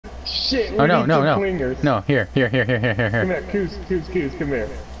shit. Oh no, need no, some no. clingers. No, here. Come here, Coos, come here.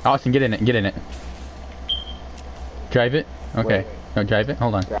 Austin, get in it, get in it. Drive it. Okay. Wait. No, drive it.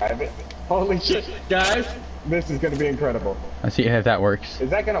 Hold on. Drive it. Holy shit, guys. This is gonna be incredible. Let's see if that works. Is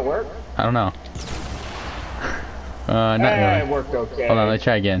that gonna work? I don't know. Not really. It worked okay. Hold on, let's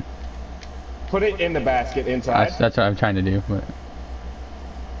try again. Put it in the basket inside. That's what I'm trying to do. But...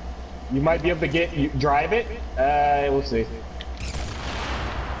 You might be able to drive it. We'll see.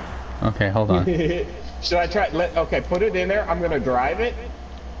 Okay, hold on. Should I try? Okay, put it in there. I'm gonna drive it.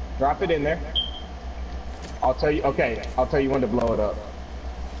 Drop it in there. I'll tell you. Okay, I'll tell you when to blow it up.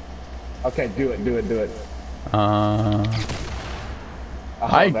 Okay, do it.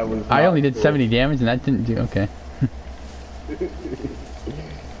 I only did 70 damage and that didn't do. Okay.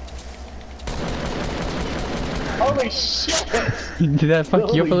 Holy shit! Did that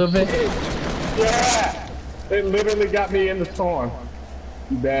fuck you up a little bit? Yeah! It literally got me in the storm.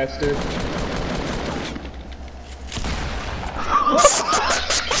 You bastard.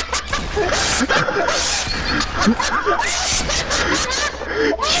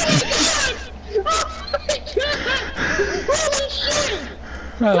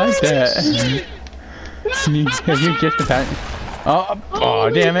 I like that. Have you just about... Oh,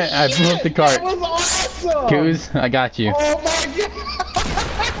 damn it. I blew up the cart. That was awesome! Goose, I got you. Oh my god!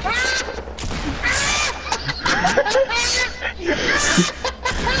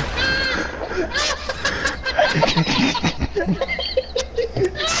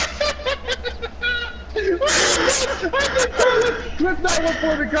 Clip that one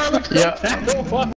for me, Carlos. Yeah.